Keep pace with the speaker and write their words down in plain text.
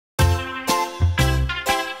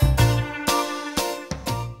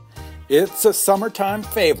It's a summertime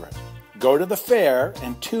favorite. Go to the fair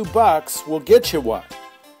and $2 will get you one.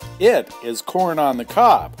 It is corn on the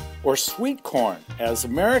cob, or sweet corn, as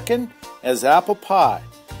American as apple pie.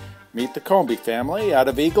 Meet the Combe family out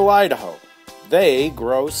of Eagle, Idaho. They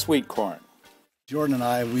grow sweet corn. Jordan and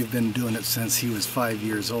I, we've been doing it since he was 5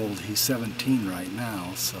 years old. He's 17 right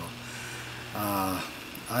now, so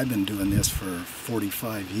I've been doing this for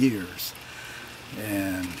 45 years.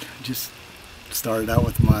 And just started out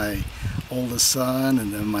with my oldest son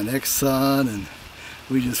and then my next son, and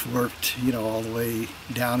we just worked, all the way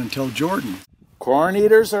down until Jordan. Corn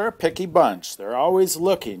eaters are a picky bunch. They're always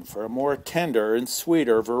looking for a more tender and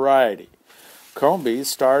sweeter variety. Combe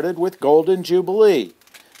started with Golden Jubilee,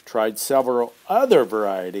 tried several other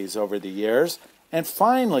varieties over the years, and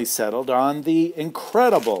finally settled on the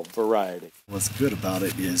Incredible variety. What's good about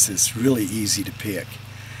it is it's really easy to pick.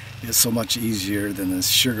 It's so much easier than this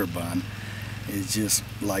sugar bun. It's just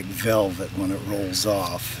like velvet when it rolls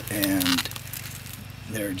off, and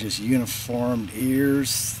they're just uniformed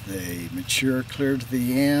ears. They mature clear to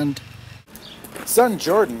the end. Son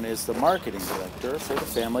Jordan is the marketing director for the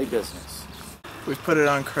family business. We've put it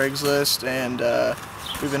on Craigslist, and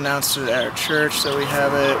we've announced it at our church that we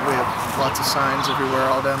have it. We have lots of signs everywhere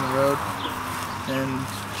all down the road, and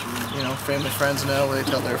family, friends know, they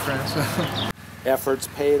tell their friends. Efforts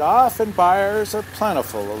paid off and buyers are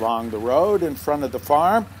plentiful along the road in front of the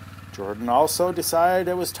farm. Jordan also decided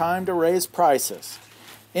it was time to raise prices.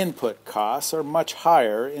 Input costs are much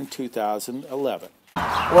higher in 2011.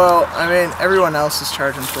 Well, everyone else is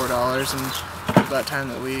charging $4, and it's about time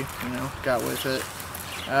that we, got with it.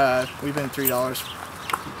 We've been $3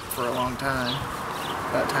 for a long time.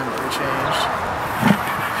 About time that we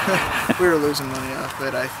changed. We were losing money off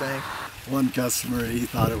it, I think. One customer, he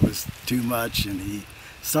thought it was too much, and he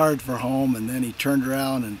started for home, and then he turned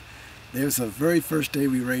around, and it was the very first day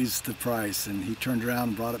we raised the price, and he turned around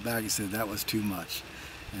and brought it back. He said that was too much.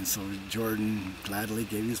 And so Jordan gladly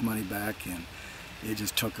gave his money back, and it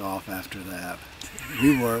just took off after that.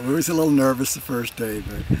 We were a little nervous the first day,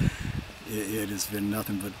 but it has been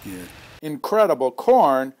nothing but good. Incredible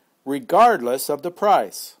corn, regardless of the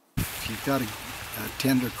price. If you've got a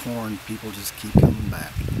tender corn, people just keep coming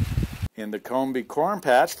back. In the Combe Corn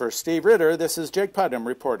Patch for Steve Ritter, this is Jake Putnam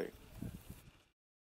reporting.